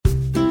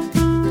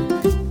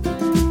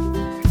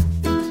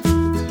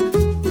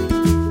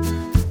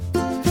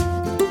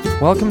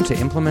Welcome to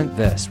Implement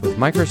This with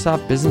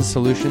Microsoft Business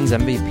Solutions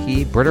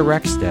MVP Britta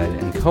Rexted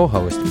and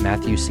co-host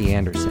Matthew C.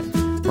 Anderson,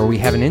 where we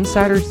have an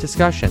insider's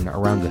discussion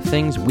around the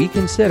things we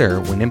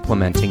consider when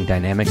implementing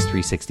Dynamics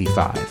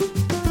 365.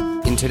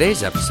 In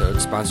today's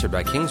episode, sponsored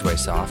by Kingsway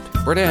Soft,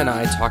 Britta and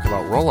I talk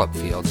about roll-up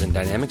fields in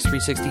Dynamics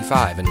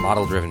 365 and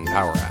model-driven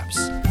Power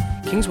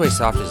Apps. Kingsway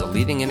Soft is a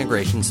leading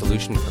integration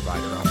solution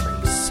provider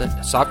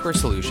offering software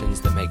solutions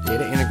that make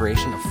data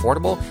integration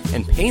affordable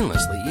and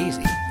painlessly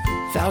easy.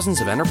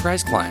 Thousands of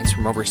enterprise clients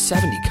from over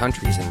 70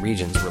 countries and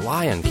regions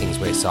rely on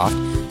Kingsway Soft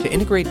to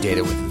integrate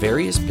data with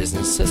various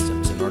business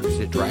systems in order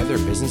to drive their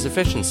business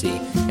efficiency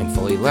and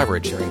fully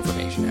leverage their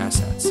information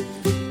assets.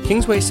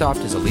 Kingsway Soft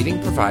is a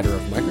leading provider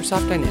of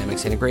Microsoft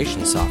Dynamics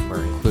integration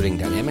software, including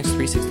Dynamics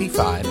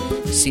 365,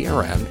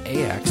 CRM,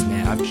 AX,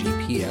 NAV,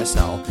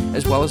 GPSL,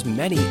 as well as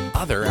many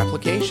other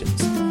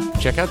applications.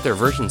 Check out their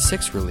version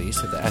 6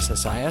 release of the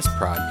SSIS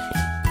prod,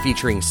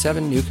 featuring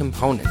 7 new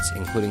components,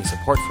 including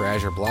support for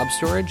Azure Blob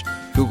Storage,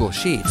 Google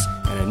Sheets,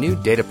 and a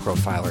new data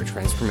profiler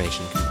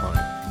transformation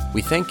component.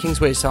 We thank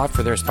Kingsway Soft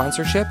for their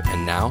sponsorship,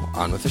 and now,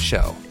 on with the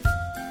show.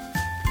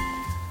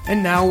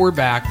 And now we're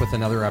back with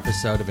another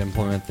episode of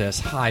Implement This.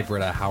 Hi,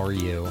 Britta. How are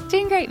you?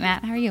 Doing great,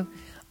 Matt. How are you?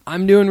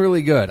 I'm doing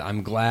really good.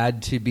 I'm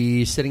glad to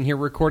be sitting here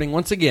recording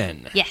once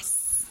again.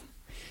 Yes.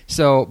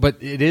 So, but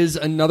it is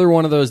another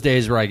one of those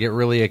days where I get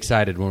really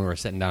excited when we're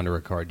sitting down to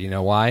record. Do you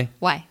know why?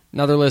 Why?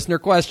 Another listener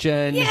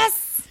question. Yes.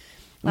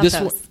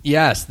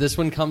 This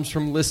one comes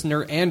from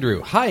listener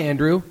Andrew. Hi,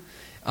 Andrew.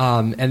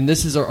 And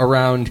this is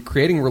around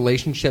creating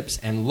relationships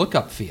and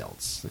lookup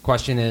fields. The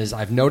question is,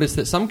 I've noticed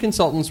that some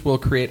consultants will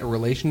create a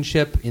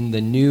relationship in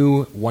the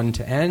new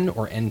one-to-N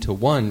or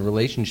N-to-1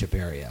 relationship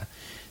area.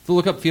 The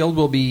lookup field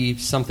will be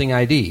something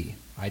ID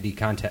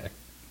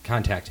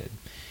contacted.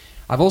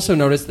 I've also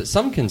noticed that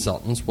some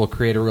consultants will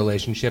create a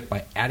relationship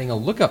by adding a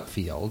lookup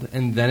field,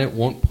 and then it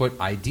won't put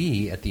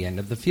ID at the end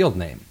of the field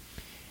name.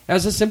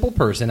 As a simple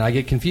person, I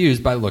get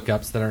confused by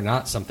lookups that are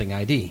not something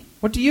ID.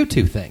 What do you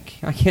two think?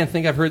 I can't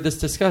think I've heard this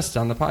discussed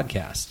on the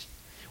podcast.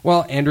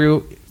 Well,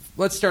 Andrew,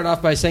 let's start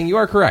off by saying you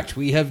are correct.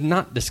 We have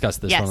not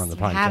discussed this one on the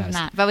podcast. Yes, we have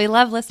not. But we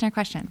love listener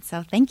questions,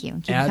 so thank you.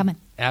 Keep them coming.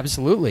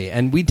 Absolutely.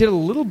 And we did a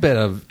little bit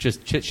of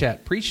just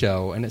chit-chat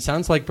pre-show, and it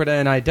sounds like Britta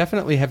and I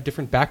definitely have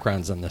different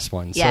backgrounds on this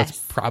one. Yes. So it's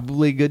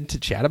probably good to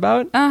chat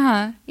about.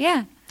 Uh-huh.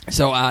 Yeah.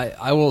 So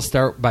I will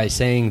start by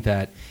saying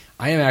that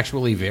I am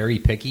actually very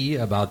picky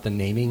about the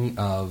naming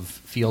of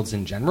fields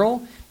in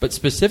general, but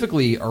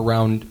specifically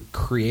around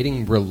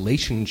creating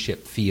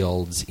relationship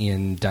fields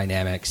in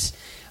Dynamics.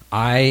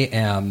 I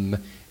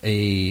am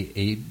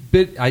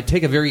I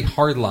take a very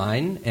hard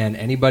line, and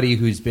anybody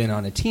who's been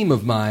on a team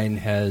of mine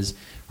has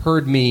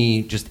heard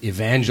me just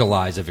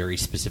evangelize a very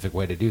specific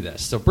way to do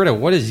this. So, Britta,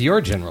 what is your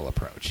general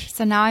approach?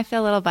 So now I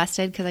feel a little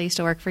busted because I used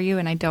to work for you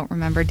and I don't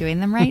remember doing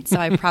them right, so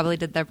I probably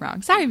did them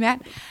wrong. Sorry,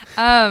 Matt.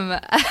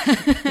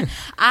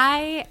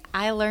 I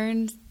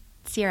learned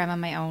CRM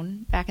on my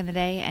own back in the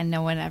day, and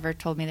no one ever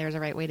told me there was a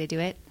right way to do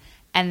it.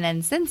 And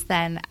then since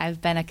then,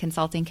 I've been a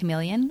consulting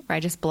chameleon where I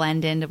just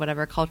blend into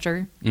whatever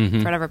culture for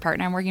whatever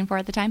partner I'm working for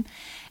at the time.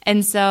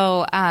 And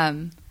so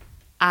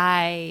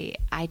I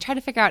try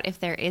to figure out if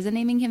there is a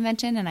naming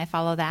convention, and I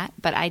follow that.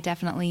 But I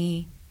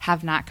definitely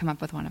have not come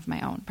up with one of my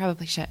own.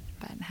 Probably should,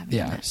 but haven't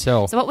done it.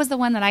 So what was the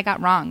one that I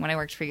got wrong when I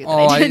worked for you that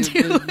I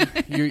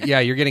didn't do?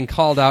 You're getting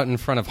called out in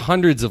front of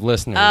hundreds of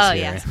listeners here.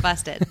 Yes,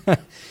 busted.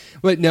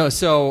 But no,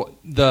 so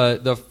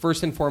the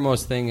first and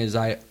foremost thing is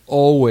I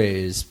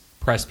always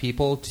press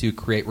people to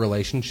create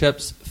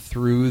relationships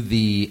through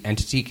the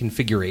entity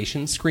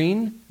configuration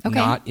screen,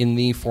 not in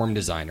the form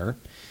designer,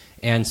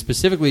 and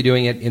specifically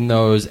doing it in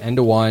those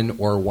N-to-1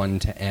 or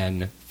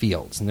 1-to-N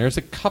fields. And there's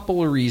a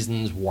couple of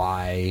reasons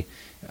why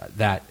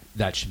that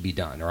should be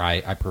done, or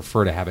I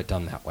prefer to have it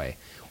done that way.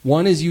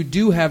 One is you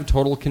do have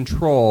total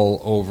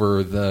control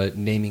over the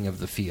naming of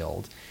the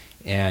field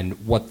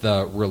and what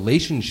the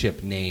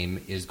relationship name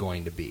is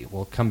going to be.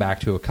 We'll come back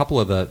to a couple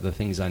of the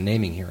things on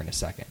naming here in a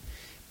second.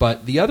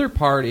 But the other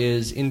part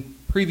is, in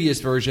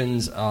previous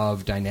versions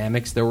of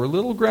Dynamics, there were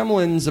little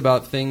gremlins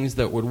about things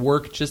that would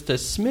work just a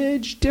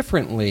smidge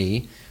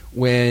differently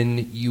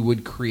when you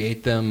would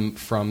create them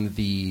from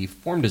the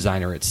form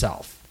designer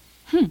itself.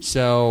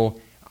 So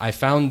I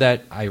found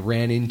that I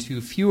ran into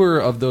fewer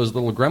of those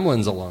little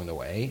gremlins along the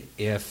way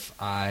if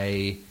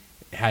I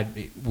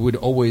would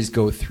always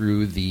go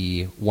through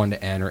the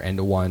 1-to-N or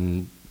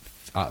N-to-1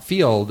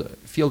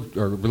 field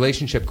or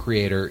relationship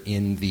creator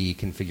in the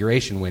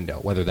configuration window,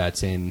 whether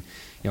that's in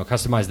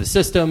customize the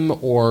system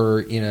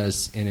or in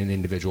an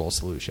individual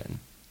solution.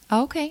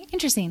 Okay,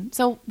 interesting.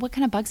 So what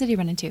kind of bugs did you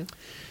run into?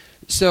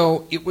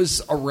 So it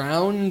was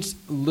around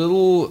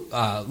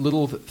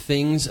little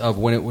things of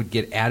when it would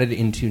get added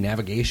into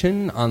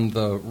navigation on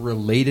the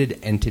related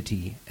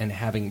entity and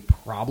having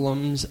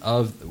problems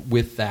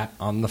with that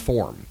on the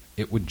form.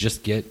 It would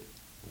just get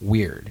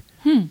weird.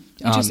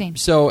 Interesting.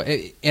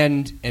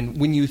 And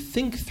when you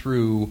think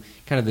through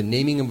kind of the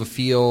naming of a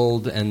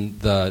field and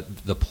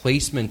the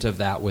placement of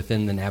that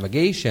within the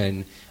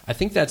navigation, I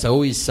think that's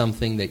always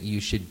something that you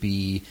should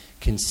be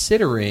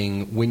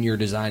considering when you're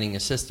designing a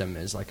system.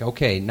 Is like,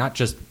 okay, not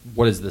just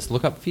what is this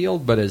lookup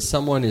field, but as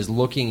someone is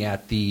looking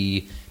at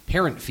the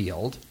parent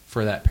field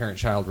for that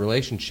parent-child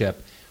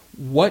relationship,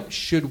 what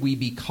should we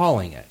be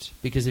calling it?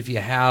 Because if you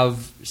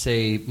have,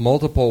 say,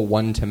 multiple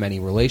one-to-many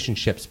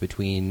relationships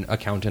between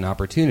account and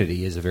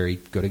opportunity is a very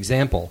good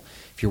example.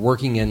 If you're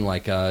working in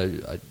like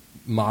a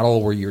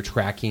model where you're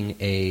tracking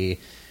a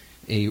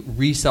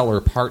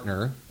reseller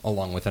partner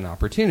along with an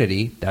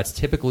opportunity, that's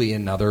typically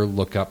another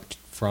lookup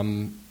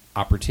from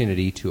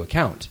opportunity to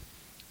account.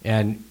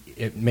 And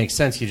it makes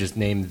sense you just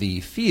name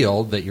the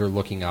field that you're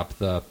looking up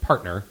the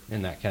partner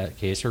in that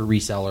case, or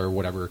reseller, or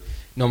whatever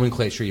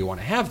nomenclature you want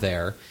to have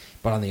there.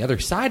 But on the other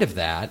side of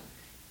that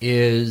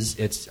is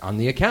it's on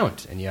the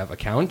account, and you have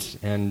account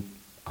and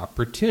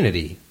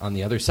opportunity on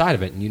the other side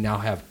of it, and you now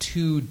have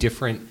two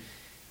different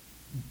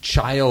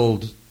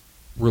child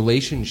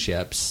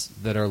relationships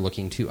that are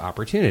looking to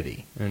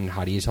opportunity. And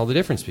how do you tell the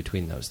difference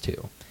between those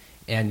two?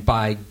 And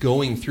by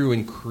going through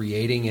and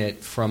creating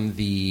it from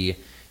the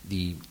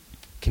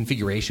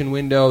configuration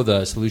window,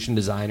 the solution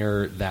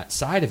designer, that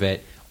side of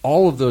it,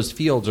 all of those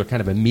fields are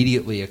kind of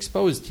immediately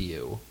exposed to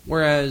you.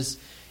 Whereas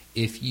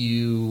if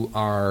you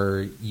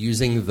are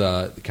using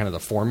the kind of the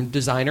form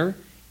designer,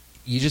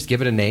 you just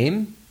give it a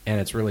name, and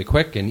it's really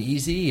quick and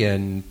easy,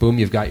 and boom,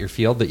 you've got your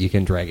field that you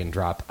can drag and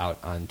drop out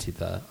onto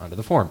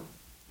the form.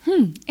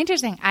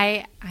 Interesting.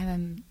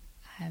 I'm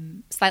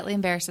slightly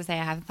embarrassed to say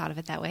I haven't thought of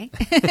it that way.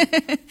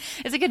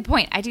 It's a good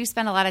point. I do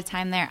spend a lot of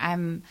time there.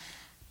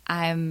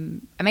 I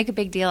make a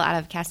big deal out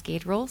of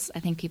cascade rules.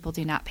 I think people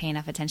do not pay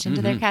enough attention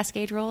to their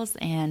cascade rules,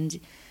 and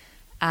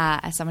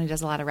as someone who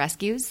does a lot of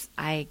rescues,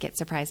 I get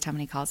surprised how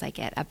many calls I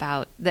get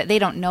about that. They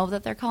don't know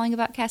that they're calling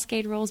about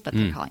cascade rules, but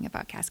they're calling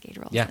about cascade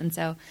rules. Yeah. And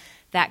so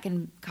that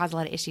can cause a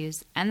lot of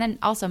issues. And then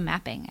also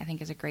mapping, I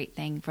think, is a great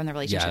thing from the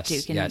relationship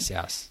too.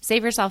 Yes.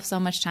 Save yourself so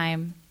much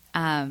time.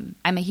 I'm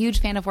a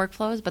huge fan of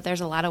workflows, but there's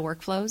a lot of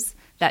workflows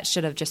that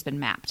should have just been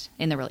mapped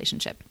in the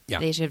relationship. Yeah.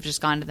 They should have just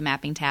gone to the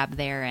mapping tab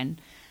there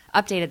and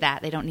updated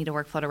that. They don't need a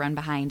workflow to run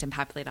behind and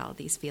populate all of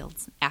these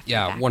fields after the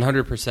fact.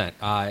 100%.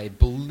 I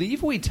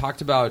believe we talked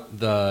about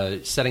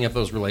the setting up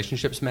those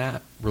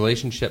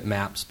relationship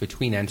maps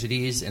between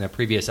entities in a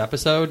previous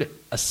episode.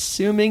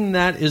 Assuming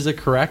that is a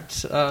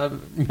correct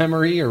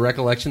memory or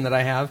recollection that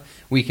I have,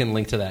 we can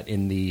link to that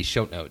in the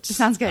show notes. It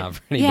sounds good.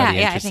 For anybody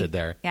interested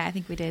there. Yeah, I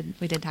think we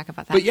did talk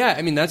about that. But yeah,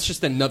 I mean, that's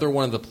just another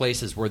one of the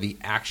places where the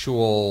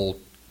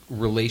actual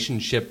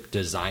relationship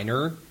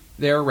designer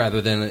there, rather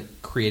than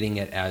creating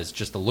it as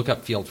just a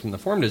lookup field from the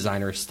form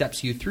designer,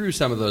 steps you through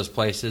some of those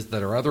places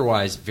that are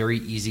otherwise very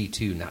easy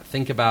to not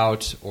think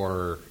about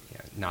or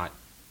not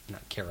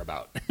care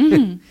about.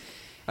 Go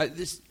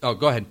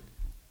ahead.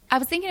 I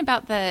was thinking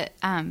about that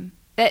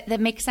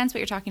makes sense what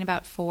you're talking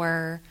about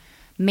for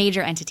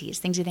major entities,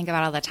 things you think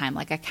about all the time,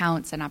 like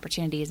accounts and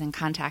opportunities and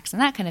contacts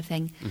and that kind of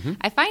thing.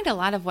 I find a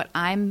lot of what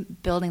I'm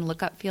building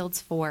lookup fields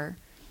for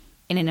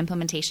in an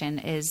implementation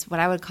is what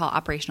I would call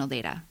operational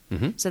data.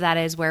 So that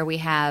is where we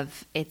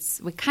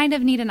kind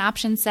of need an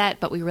option set,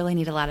 but we really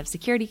need a lot of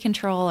security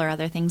control or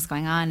other things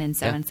going on. And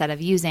so instead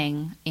of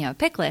using a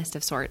pick list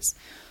of sorts,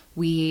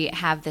 we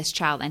have this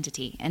child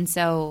entity. And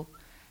so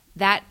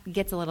that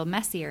gets a little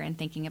messier in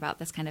thinking about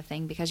this kind of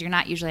thing because you're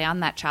not usually on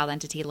that child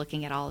entity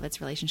looking at all of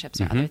its relationships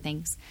or other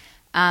things.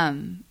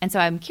 And so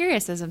I'm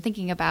curious as I'm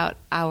thinking about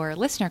our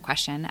listener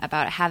question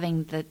about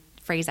having the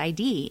phrase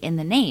ID in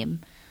the name,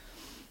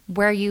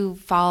 where you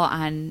fall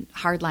on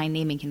hardline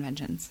naming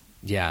conventions.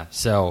 Yeah,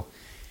 so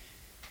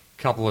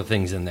a couple of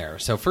things in there.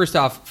 So first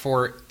off,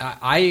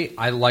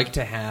 I like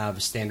to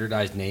have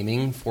standardized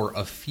naming for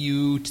a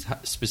few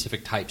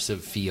specific types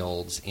of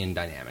fields in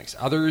Dynamics.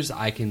 Others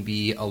I can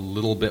be a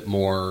little bit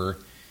more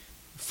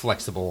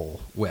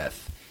flexible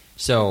with.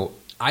 So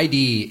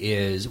ID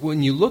is,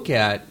 when you look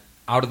at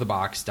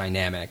out-of-the-box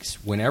Dynamics,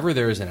 whenever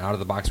there's an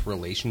out-of-the-box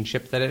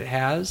relationship that it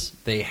has,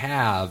 they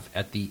have,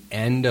 at the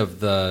end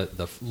of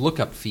the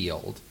lookup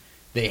field,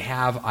 they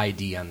have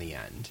ID on the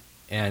end.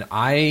 And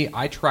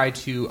I try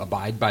to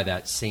abide by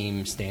that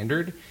same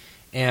standard.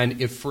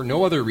 And if for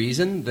no other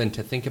reason than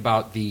to think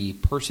about the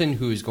person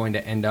who is going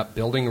to end up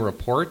building a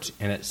report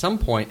and at some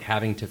point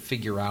having to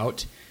figure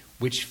out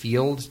which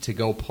field to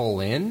go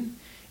pull in,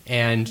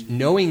 and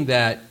knowing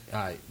that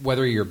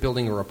whether you're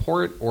building a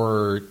report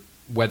or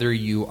whether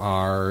you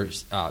are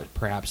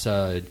perhaps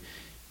a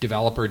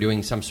developer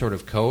doing some sort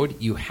of code,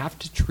 you have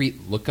to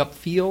treat lookup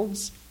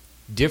fields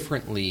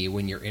differently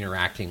when you're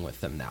interacting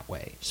with them that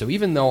way. So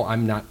even though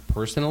I'm not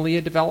personally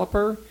a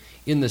developer,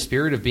 in the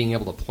spirit of being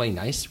able to play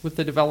nice with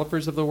the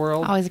developers of the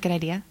world. Always a good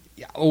idea.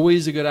 Yeah,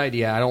 always a good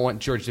idea. I don't want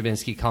George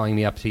Dubinsky calling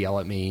me up to yell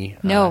at me.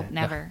 No,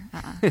 never.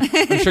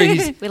 I'm sure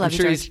he's... We love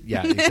you, George.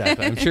 Yeah,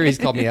 exactly. I'm sure he's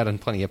called me out on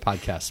plenty of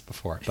podcasts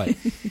before. But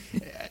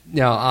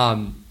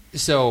no,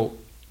 so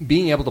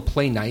being able to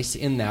play nice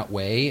in that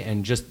way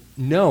and just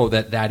know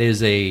that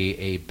is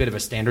a bit of a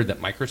standard that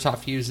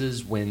Microsoft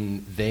uses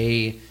when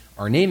they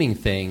are naming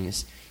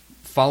things.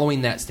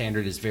 Following that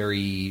standard is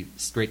very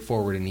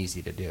straightforward and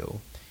easy to do.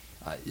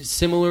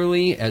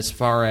 Similarly, as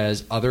far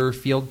as other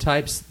field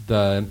types,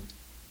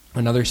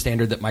 another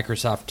standard that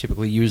Microsoft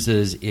typically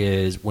uses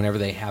is whenever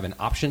they have an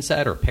option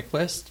set or pick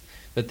list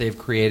that they've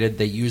created,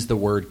 they use the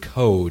word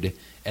code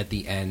at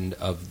the end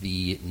of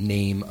the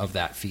name of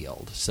that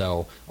field.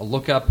 So a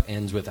lookup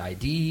ends with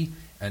ID,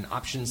 an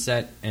option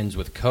set ends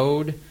with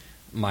code.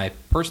 My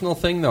personal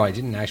thing, though I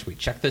didn't actually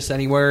check this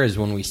anywhere, is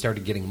when we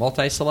started getting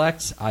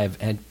multi-selects, I've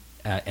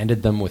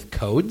ended them with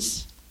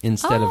codes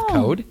instead of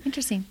code.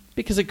 Interesting.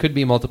 Because it could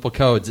be multiple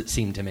codes, it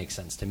seemed to make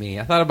sense to me.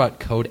 I thought about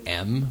code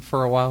M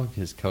for a while,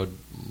 because code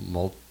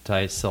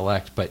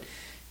multi-select, but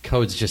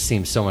codes just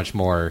seem so much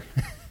more...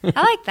 I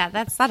like that.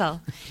 That's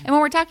subtle. And when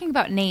we're talking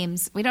about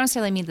names, we don't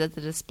necessarily mean that the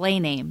display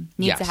name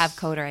needs to have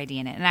code or ID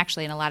in it. And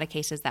actually, in a lot of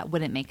cases, that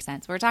wouldn't make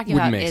sense. What we're talking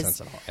about is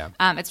sense at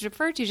all, it's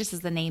referred to just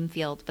as the name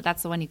field, but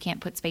that's the one you can't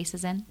put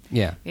spaces in.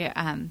 Yeah. You're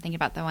thinking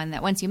about the one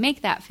that once you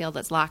make that field,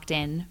 it's locked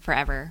in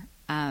forever.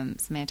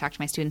 Something I talk to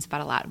my students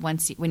about a lot.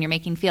 When you're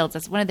making fields,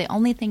 that's one of the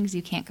only things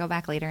you can't go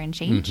back later and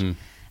change.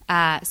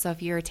 Mm-hmm. So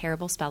if you're a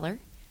terrible speller,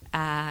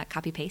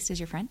 copy paste is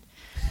your friend.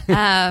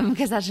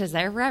 Because that's just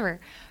there forever.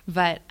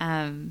 But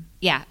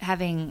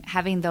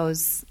having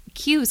those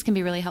cues can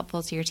be really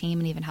helpful to your team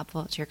and even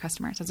helpful to your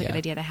customers. So it's a good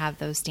idea to have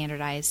those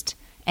standardized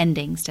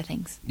endings to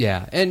things.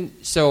 Yeah, and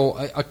so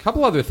a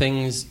couple other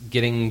things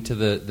getting to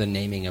the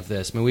naming of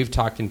this. I mean, we've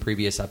talked in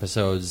previous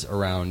episodes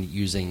around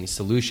using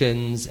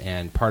solutions,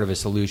 and part of a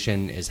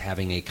solution is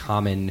having a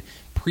common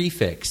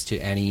prefix to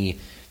any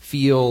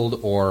field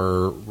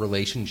or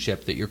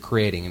relationship that you're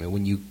creating. I mean,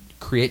 when you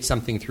create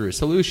something through a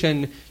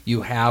solution,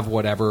 you have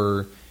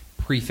whatever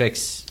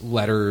prefix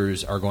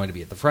letters are going to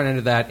be at the front end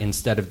of that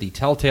instead of the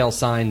telltale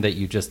sign that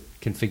you just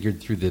configured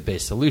through the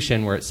base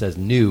solution where it says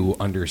new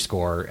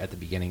underscore at the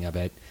beginning of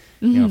it.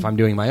 Mm-hmm. You know, if I'm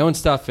doing my own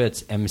stuff,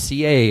 it's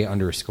MCA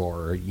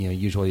underscore, or, you know,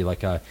 usually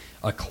like a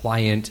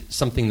client,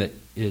 something that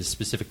is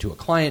specific to a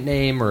client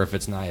name, or if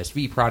it's an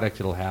ISV product,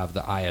 it'll have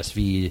the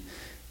ISV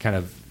kind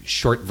of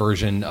short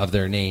version of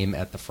their name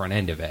at the front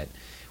end of it.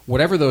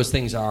 Whatever those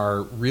things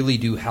are really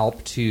do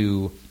help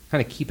to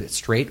kind of keep it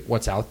straight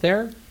what's out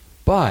there.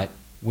 But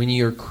when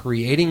you're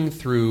creating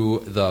through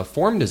the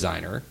form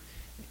designer,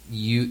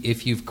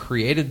 if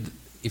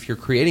you're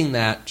creating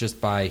that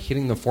just by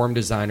hitting the form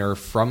designer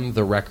from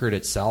the record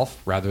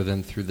itself rather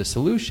than through the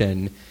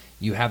solution,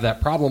 you have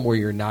that problem where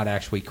you're not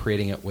actually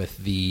creating it with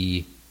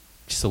the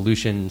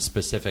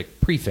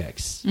solution-specific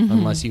prefix,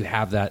 unless you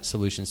have that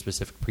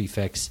solution-specific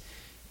prefix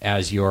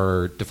as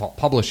your default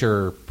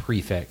publisher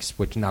prefix,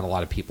 which not a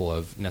lot of people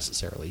have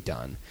necessarily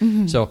done.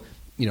 Mm-hmm. So,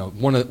 you know,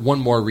 one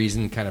more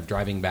reason, kind of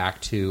driving back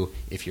to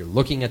if you're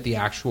looking at the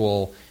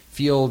actual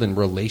field and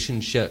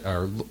relationship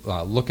or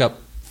lookup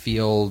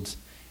field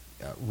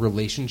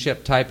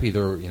relationship type,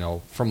 either, you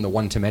know, from the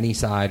one-to-many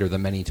side or the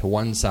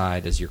many-to-one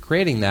side, as you're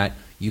creating that,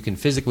 you can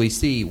physically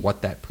see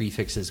what that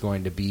prefix is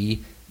going to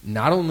be,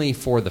 not only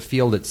for the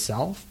field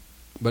itself,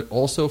 but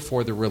also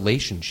for the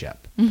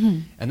relationship. Mm-hmm.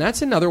 And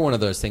that's another one of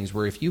those things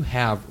where if you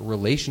have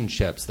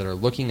relationships that are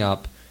looking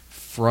up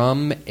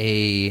from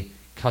a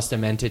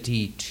custom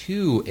entity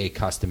to a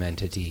custom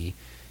entity,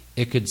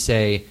 it could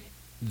say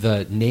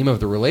the name of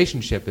the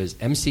relationship is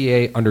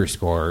MCA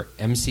underscore,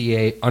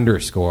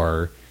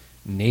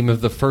 name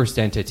of the first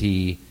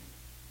entity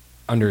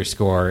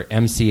underscore,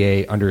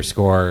 MCA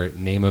underscore,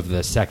 name of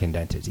the second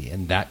entity.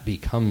 And that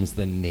becomes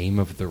the name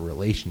of the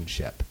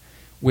relationship,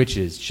 which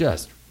is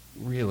just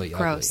really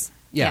gross. Ugly.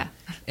 Yeah.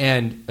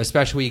 And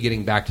especially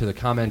getting back to the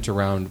comment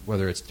around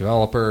whether it's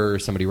developer or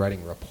somebody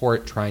writing a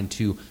report, trying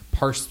to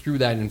parse through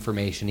that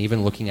information,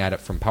 even looking at it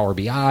from Power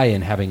BI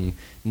and having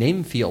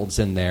name fields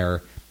in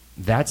there,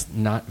 that's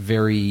not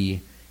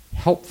very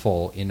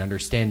helpful in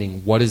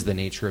understanding what is the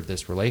nature of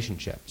this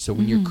relationship. So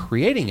when you're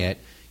creating it,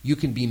 you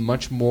can be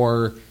much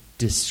more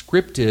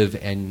descriptive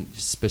and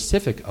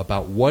specific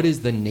about what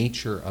is the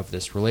nature of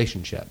this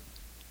relationship.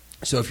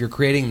 So if you're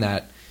creating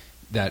that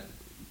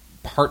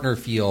partner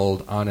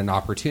field on an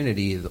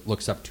opportunity that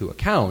looks up to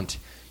account,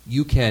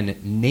 you can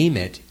name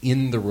it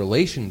in the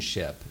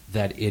relationship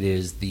that it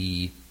is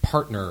the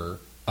partner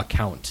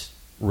account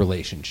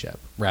relationship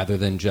rather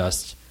than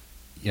just,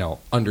 you know,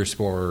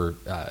 underscore,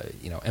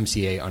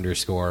 MCA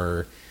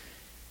underscore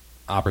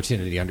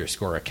opportunity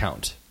underscore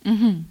account.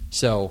 Mm-hmm.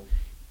 So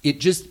it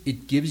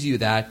gives you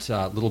that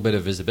little bit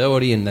of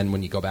visibility. And then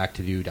when you go back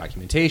to do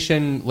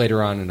documentation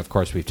later on, and of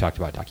course we've talked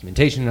about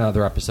documentation in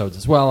other episodes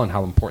as well and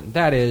how important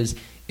that is,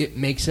 it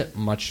makes it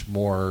much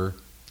more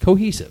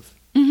cohesive.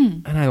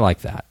 Mm-hmm. And I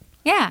like that.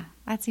 Yeah,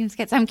 that seems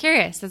good. So I'm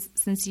curious,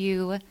 since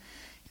you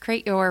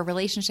create your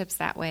relationships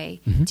that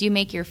way, do you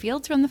make your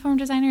fields from the form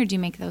designer or do you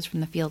make those from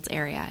the fields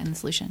area in the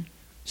solution?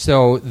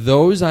 So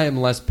those I am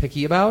less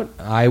picky about.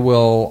 I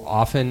will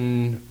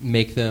often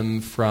make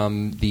them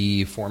from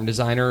the form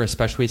designer,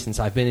 especially since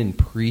I've been in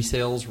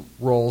pre-sales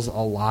roles a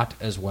lot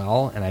as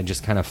well, and I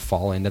just kind of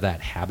fall into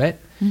that habit.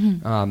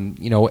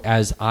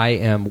 As I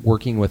am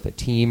working with a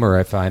team, or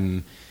if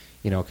I'm,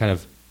 kind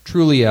of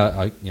truly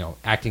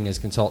acting as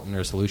consultant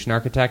or solution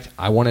architect,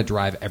 I want to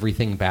drive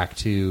everything back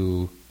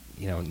to,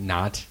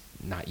 not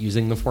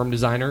using the form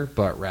designer,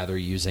 but rather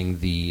using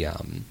the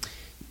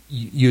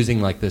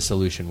using like the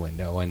solution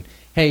window. And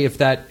hey, if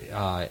that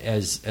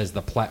as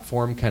the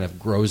platform kind of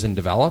grows and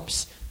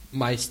develops,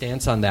 my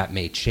stance on that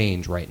may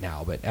change right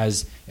now. But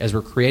as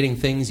we're creating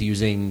things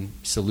using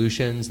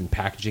solutions and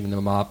packaging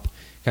them up,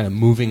 kind of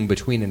moving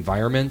between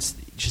environments,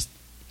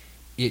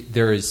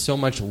 there is so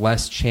much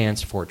less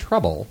chance for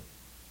trouble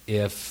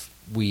if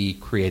we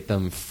create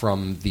them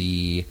from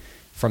the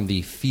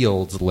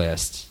fields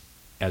list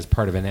as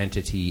part of an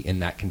entity in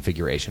that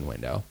configuration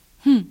window.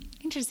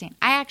 Interesting.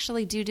 I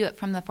actually do it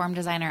from the form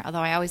designer, although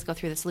I always go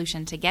through the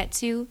solution to get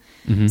to.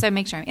 So I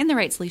make sure I'm in the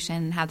right solution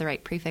and have the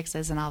right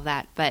prefixes and all of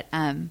that. But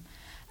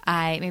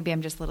maybe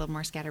I'm just a little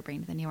more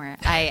scatterbrained than you are.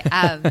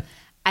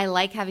 I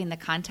like having the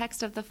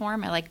context of the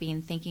form. I like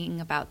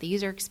thinking about the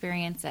user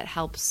experience. That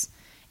helps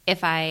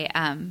if I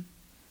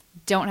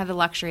don't have the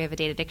luxury of a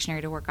data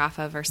dictionary to work off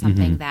of, or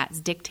something that's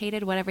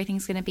dictated what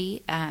everything's going to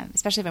be,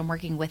 especially if I'm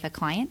working with a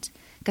client.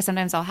 Because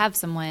sometimes I'll have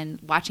someone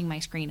watching my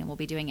screen and we'll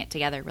be doing it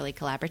together really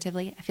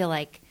collaboratively. I feel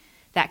like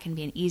that can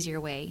be an easier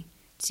way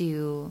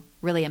to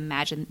really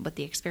imagine what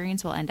the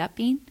experience will end up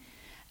being.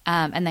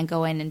 And then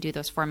go in and do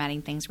those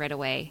formatting things right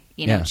away.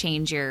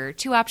 Change your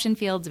 2 option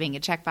fields being a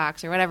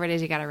checkbox or whatever it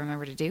is you got to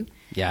remember to do.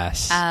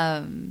 Yes.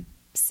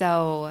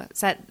 So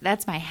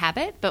that's my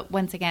habit. But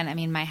once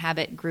again, my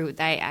habit grew.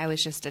 I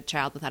was just a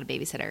child without a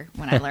babysitter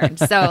when I learned.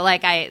 So there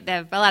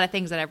are a lot of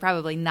things that are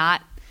probably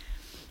not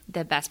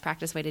the best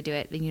practice way to do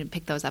it. Then you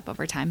pick those up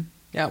over time.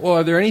 Yeah. Well,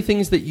 are there any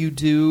things that you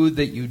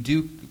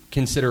do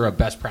consider a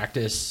best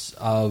practice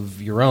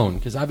of your own?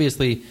 Because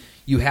obviously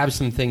you have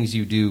some things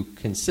you do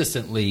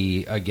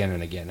consistently again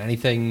and again.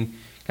 Anything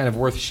kind of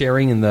worth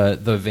sharing in the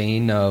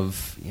vein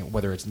of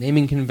whether it's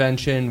naming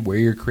convention, where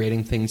you're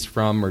creating things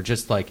from, or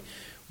just like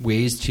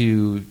ways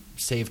to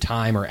save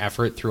time or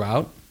effort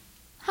throughout?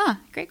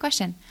 Great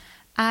question.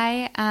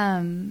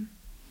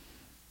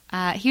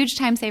 Huge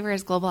time saver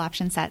is global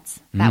option sets.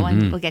 That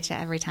one will get you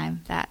every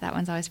time. That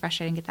one's always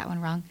frustrating. Get that one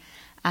wrong.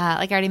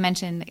 Like I already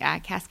mentioned,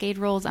 cascade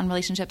rules on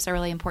relationships are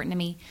really important to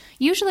me.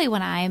 Usually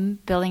when I'm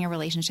building a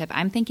relationship,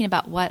 I'm thinking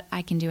about what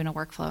I can do in a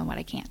workflow and what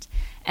I can't.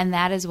 And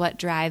that is what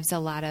drives a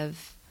lot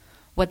of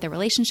what the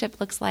relationship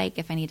looks like,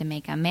 if I need to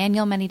make a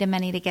manual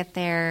many-to-many to get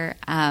there,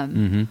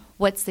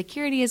 what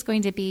security is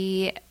going to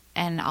be,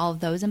 and all of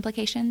those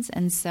implications.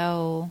 And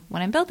so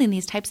when I'm building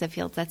these types of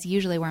fields, that's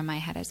usually where my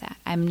head is at.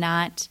 I'm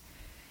not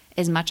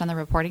as much on the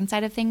reporting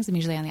side of things. I'm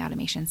usually on the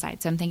automation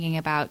side. So I'm thinking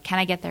about, can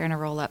I get there in a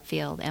roll-up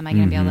field? Am I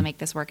going to be able to make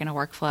this work in a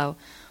workflow?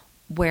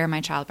 Where my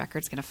child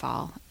record's going to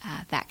fall?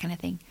 That kind of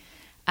thing.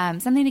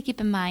 Something to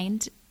keep in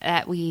mind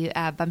that we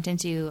bumped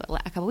into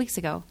a couple weeks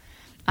ago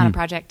on a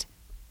project.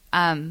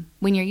 When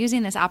you're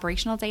using this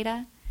operational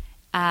data,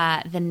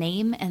 the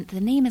name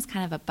is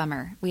kind of a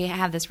bummer. We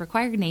have this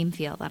required name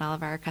field on all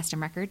of our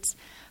custom records,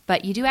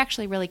 but you do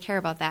actually really care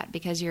about that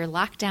because you're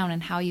locked down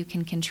in how you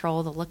can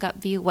control the lookup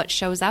view, what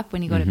shows up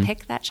when you go to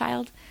pick that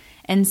child.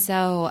 And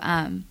so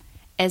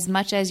as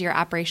much as your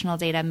operational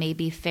data may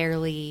be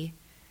fairly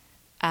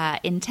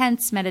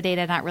intense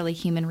metadata, not really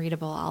human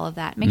readable, all of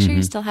that, make sure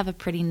you still have a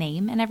pretty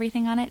name and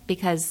everything on it,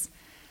 because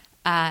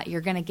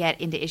you're going to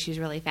get into issues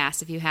really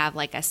fast. If you have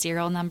like a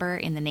serial number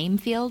in the name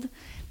field,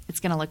 it's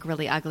going to look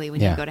really ugly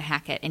when you go to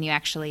hack it, and you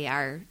actually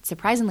are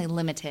surprisingly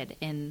limited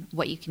in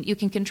what you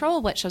can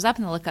control what shows up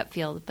in the lookup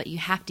field, but you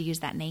have to use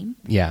that name.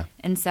 Yeah.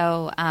 And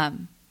so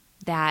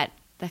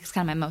that's kind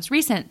of my most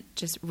recent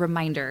just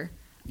reminder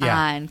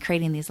on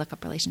creating these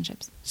lookup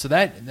relationships. So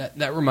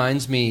that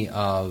reminds me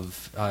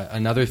of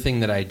another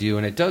thing that I do,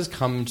 and it does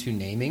come to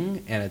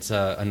naming, and it's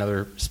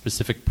another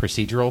specific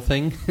procedural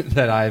thing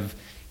that I've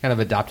kind of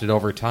adopted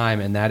over time,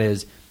 and that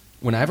is,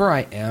 whenever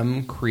I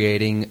am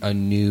creating a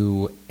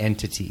new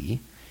entity,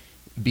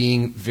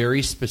 being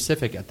very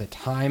specific at the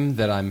time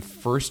that I'm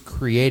first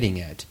creating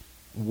it,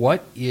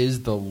 what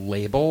is the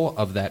label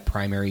of that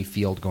primary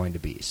field going to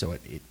be? So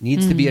it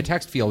needs to be a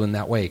text field in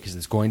that way, because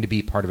it's going to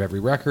be part of every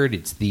record.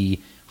 It's the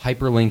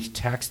hyperlinked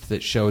text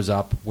that shows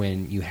up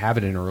when you have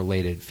it in a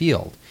related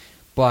field.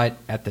 But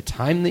at the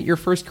time that you're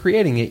first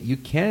creating it, you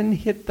can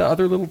hit the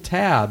other little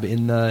tab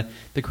in the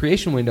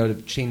creation window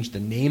to change the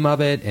name of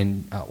it,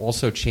 and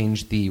also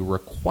change the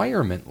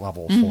requirement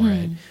level for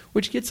it,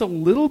 which gets a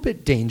little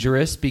bit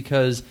dangerous,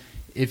 because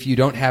if you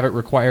don't have it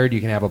required, you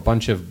can have a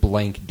bunch of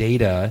blank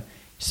data.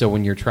 So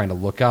when you're trying to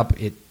look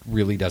up, it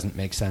really doesn't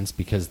make sense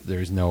because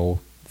there's no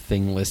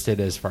thing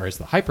listed as far as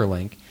the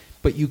hyperlink.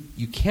 But you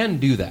can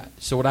do that.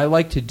 So what I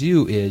like to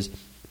do is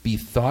be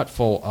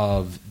thoughtful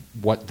of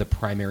what the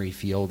primary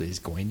field is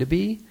going to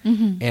be.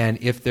 And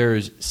if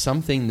there's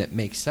something that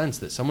makes sense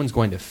that someone's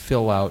going to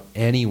fill out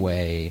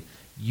anyway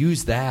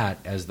use that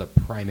as the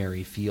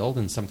primary field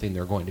and something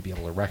they're going to be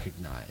able to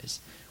recognize.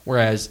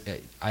 Whereas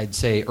I'd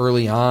say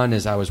early on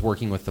as I was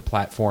working with the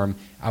platform,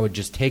 I would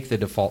just take the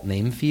default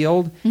name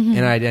field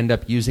and I'd end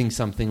up using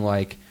something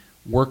like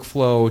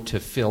workflow to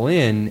fill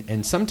in,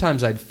 and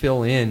sometimes I'd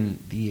fill in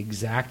the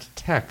exact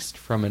text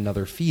from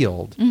another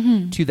field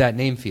to that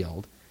name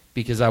field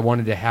because I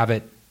wanted to have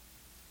it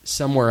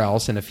somewhere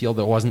else in a field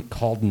that wasn't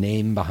called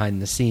name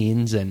behind the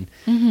scenes and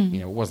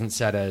wasn't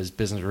set as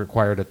business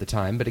required at the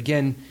time. But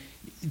again,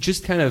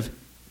 just kind of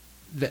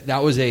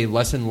that was a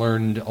lesson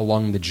learned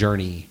along the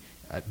journey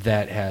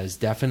that has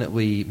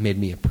definitely made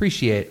me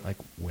appreciate, like,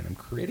 when I'm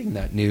creating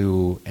that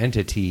new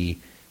entity,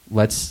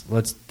 let's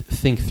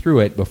think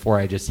through it before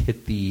I just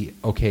hit the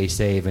OK,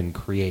 save, and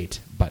create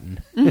button.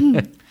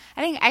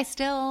 I think I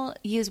still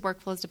use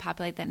workflows to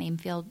populate that name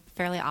field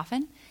fairly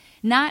often.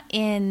 Not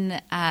in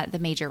the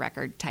major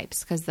record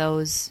types, because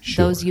those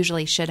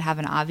usually should have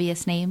an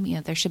obvious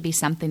name. There should be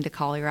something to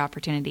call your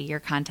opportunity. Your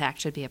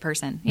contact should be a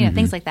person.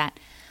 Things like that.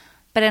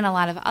 But in a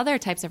lot of other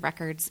types of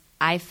records,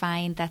 I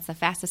find that's the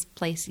fastest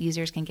place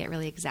users can get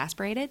really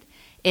exasperated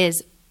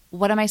is,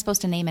 what am I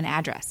supposed to name an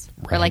address?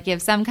 Right. Or like you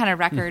have some kind of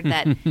record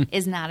that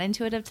is not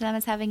intuitive to them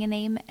as having a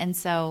name. And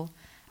so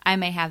I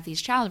may have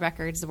these child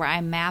records where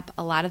I map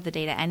a lot of the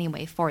data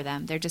anyway for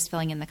them. They're just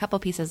filling in the couple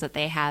pieces that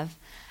they have.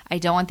 I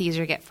don't want the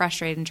user to get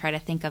frustrated and try to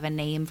think of a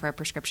name for a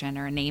prescription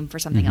or a name for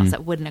something else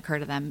that wouldn't occur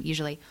to them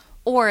usually.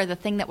 Or the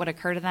thing that would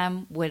occur to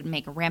them would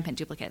make rampant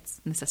duplicates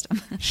in the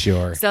system.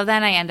 Sure. So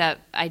then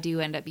I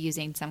do end up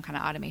using some kind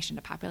of automation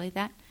to populate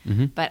that.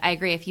 But I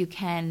agree, if you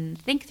can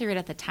think through it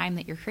at the time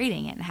that you're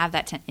creating it and have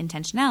that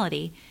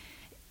intentionality,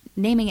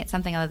 naming it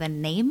something other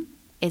than name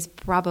is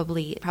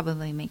probably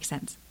makes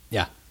sense.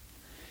 Yeah.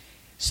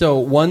 So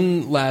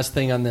one last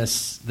thing on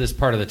this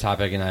part of the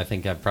topic, and I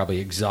think I've probably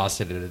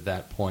exhausted it at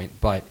that point,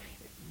 but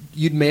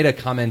you'd made a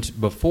comment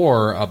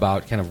before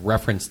about kind of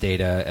reference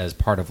data as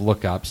part of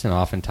lookups, and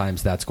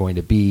oftentimes that's going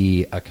to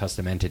be a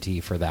custom entity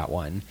for that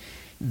one.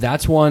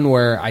 That's one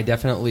where I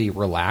definitely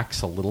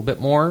relax a little bit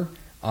more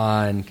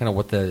on kind of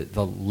what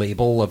the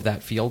label of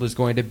that field is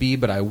going to be,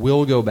 but I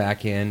will go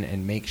back in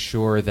and make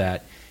sure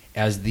that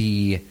as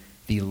the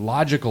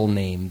logical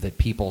name that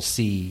people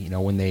see,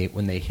 when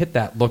they hit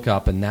that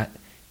lookup, and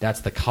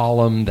that's the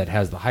column that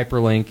has the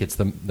hyperlink, it's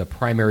the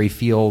primary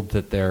field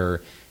that they're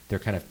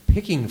kind of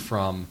picking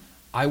from,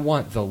 I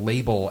want the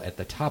label at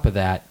the top of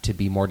that to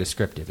be more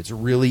descriptive. It's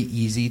really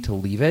easy to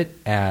leave it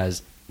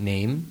as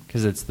name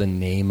because it's the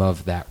name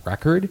of that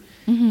record.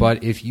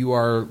 But if you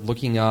are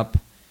looking up,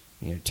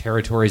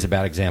 territory is a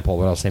bad example,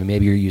 but I'll say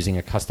maybe you're using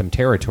a custom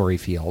territory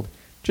field,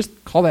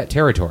 just call that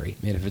territory.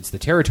 And if it's the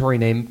territory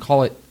name,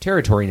 call it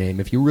territory name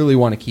if you really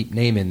want to keep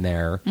name in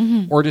there,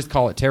 or just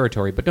call it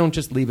territory, but don't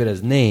just leave it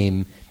as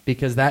name,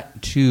 because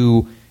that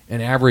to an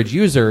average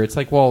user, it's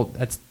like, well,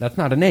 that's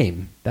not a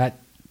name.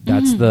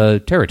 That's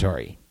the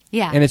territory.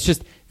 Yeah. And it's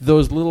just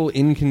those little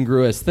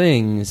incongruous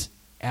things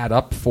add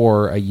up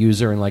for a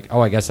user, and like, oh,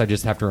 I guess I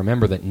just have to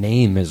remember that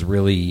name is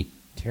really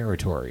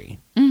territory.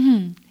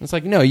 It's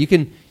like, no, you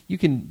can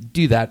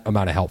do that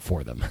amount of help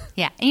for them.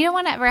 Yeah. And you don't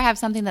want to ever have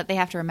something that they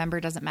have to remember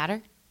doesn't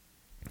matter.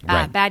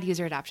 Right. Bad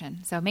user adoption.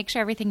 So make sure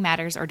everything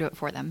matters or do it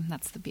for them.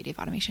 That's the beauty of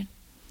automation.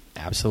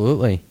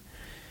 Absolutely.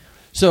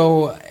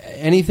 So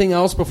anything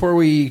else before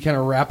we kind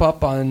of wrap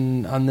up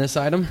on this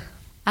item?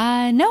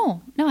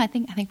 No, I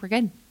think we're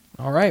good.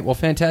 All right. Well,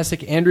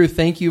 fantastic. Andrew,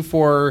 thank you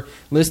for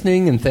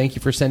listening, and thank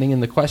you for sending in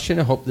the question.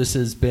 I hope this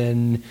has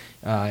been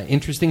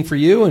interesting for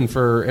you, and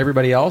for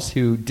everybody else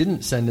who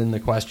didn't send in the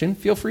question.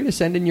 Feel free to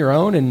send in your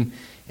own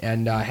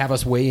and have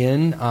us weigh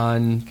in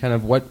on kind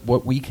of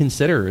what we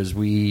consider as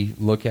we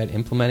look at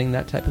implementing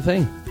that type of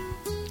thing.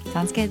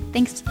 Sounds good.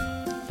 Thanks.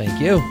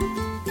 Thank you.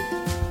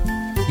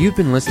 You've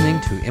been listening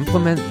to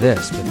Implement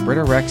This with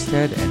Britta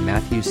Rexted and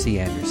Matthew C.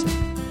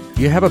 Anderson.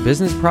 Do you have a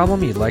business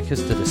problem you'd like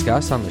us to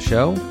discuss on the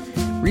show?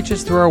 Reach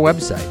us through our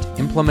website,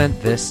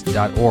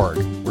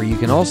 implementthis.org, where you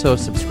can also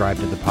subscribe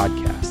to the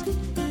podcast.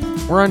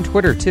 We're on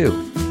Twitter,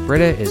 too.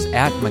 Britta is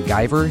at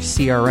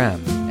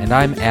MacGyverCRM, and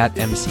I'm at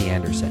MC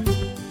Anderson.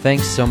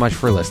 Thanks so much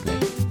for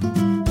listening.